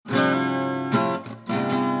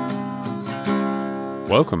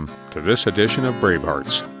Welcome to this edition of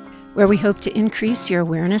Bravehearts, where we hope to increase your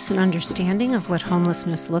awareness and understanding of what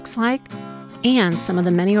homelessness looks like and some of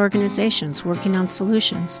the many organizations working on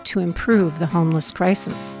solutions to improve the homeless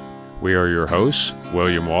crisis. We are your hosts,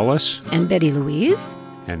 William Wallace and Betty Louise,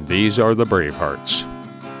 and these are the Bravehearts.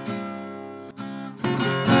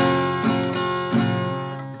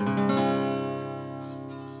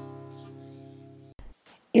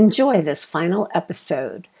 Enjoy this final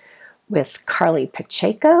episode with Carly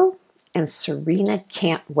Pacheco and Serena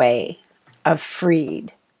Cantway of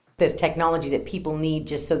Freed. This technology that people need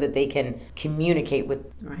just so that they can communicate with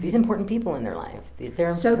these important people in their life.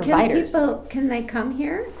 They're providers. Can they come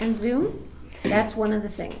here and Zoom? That's one of the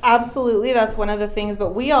things. Absolutely, that's one of the things. But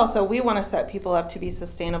we want to set people up to be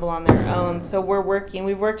sustainable on their own. So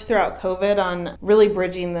we've worked throughout COVID on really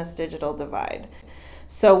bridging this digital divide.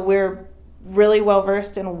 So we're really well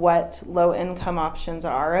versed in what low income options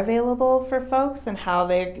are available for folks and how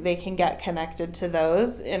they can get connected to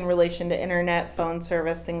those in relation to internet, phone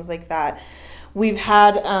service, things like that. We've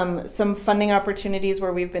had some funding opportunities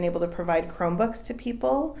where we've been able to provide Chromebooks to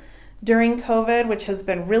people during COVID, which has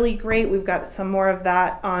been really great. We've got some more of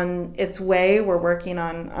that on its way. We're working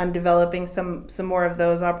on developing some more of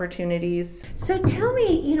those opportunities. So tell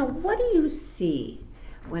me, what do you see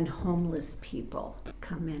when homeless people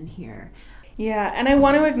come in here? Yeah, and I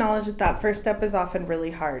want to acknowledge that first step is often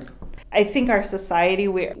really hard. I think our society,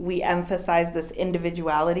 we emphasize this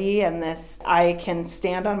individuality and this, I can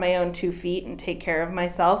stand on my own 2 feet and take care of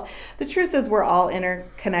myself. The truth is we're all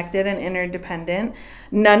interconnected and interdependent.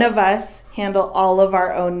 None of us handle all of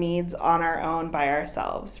our own needs on our own by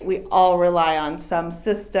ourselves. We all rely on some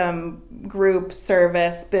system, group,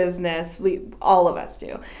 service, business. All of us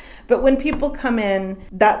do. But when people come in,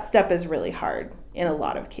 that step is really hard in a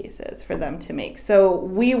lot of cases for them to make. So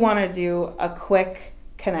we want to do a quick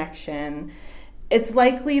connection. It's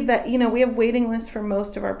likely that, we have waiting lists for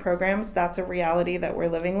most of our programs. That's a reality that we're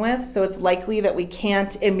living with. So it's likely that we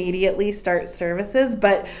can't immediately start services,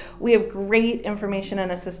 but we have great information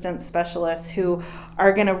and assistance specialists who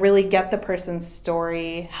are going to really get the person's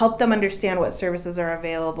story, help them understand what services are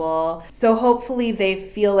available. So hopefully they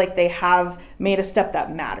feel like they have made a step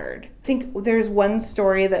that mattered. I think there's one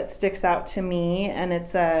story that sticks out to me, and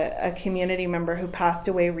it's a community member who passed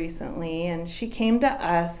away recently, and she came to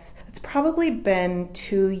us. It's probably been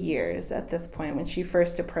 2 years at this point when she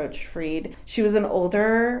first approached Freed. She was an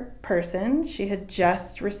older person. She had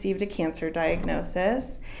just received a cancer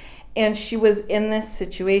diagnosis, and she was in this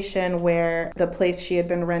situation where the place she had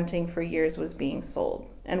been renting for years was being sold.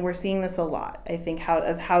 And we're seeing this a lot. I think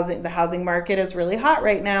the housing market is really hot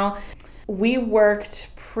right now. We worked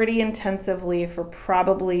pretty intensively for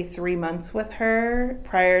probably 3 months with her.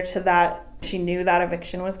 Prior to that, she knew that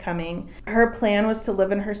eviction was coming. Her plan was to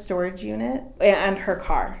live in her storage unit and her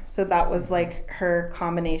car. So that was like her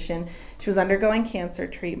combination. She was undergoing cancer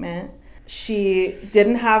treatment. She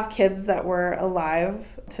didn't have kids that were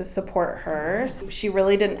alive to support her. She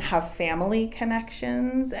really didn't have family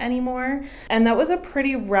connections anymore. And that was a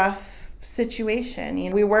pretty rough situation.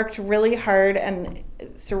 We worked really hard, and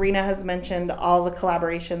Serena has mentioned all the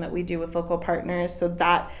collaboration that we do with local partners. So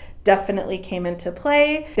that definitely came into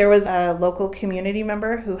play. There was a local community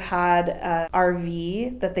member who had an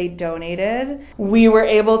RV that they donated. We were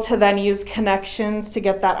able to then use connections to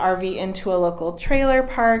get that RV into a local trailer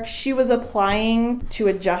park. She was applying to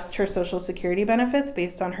adjust her Social Security benefits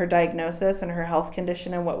based on her diagnosis and her health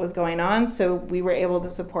condition and what was going on. So we were able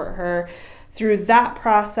to support her through that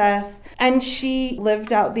process. And she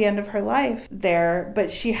lived out the end of her life there,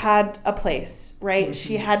 but she had a place, right? Mm-hmm.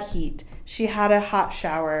 She had heat. She had a hot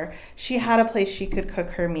shower. She had a place she could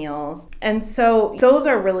cook her meals. And so those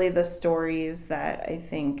are really the stories that I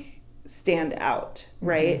think stand out,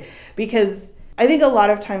 right? Mm-hmm. Because I think a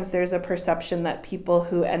lot of times there's a perception that people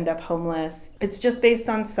who end up homeless, it's just based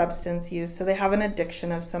on substance use. So they have an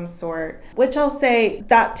addiction of some sort, which I'll say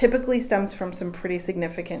that typically stems from some pretty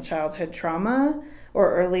significant childhood trauma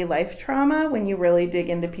or early life trauma when you really dig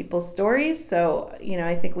into people's stories. So,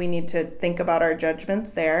 I think we need to think about our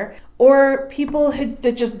judgments there. Or people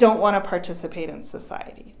that just don't want to participate in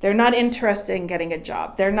society. They're not interested in getting a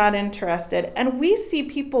job. They're not interested. And we see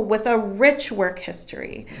people with a rich work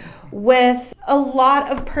history, with a lot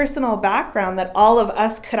of personal background that all of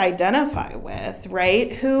us could identify with,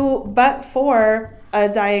 right? Who, but for a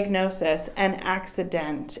diagnosis, an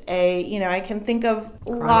accident, I can think of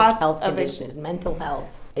chronic lots health of conditions, mental health.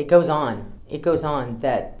 It goes on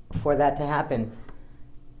that for that to happen,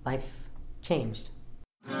 life changed.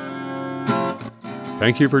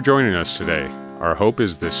 Thank you for joining us today. Our hope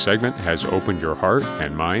is this segment has opened your heart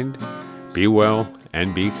and mind. Be well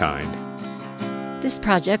and be kind. This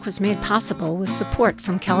project was made possible with support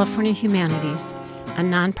from California Humanities, a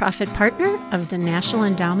nonprofit partner of the National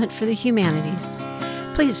Endowment for the Humanities.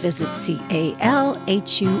 Please visit calhum.org.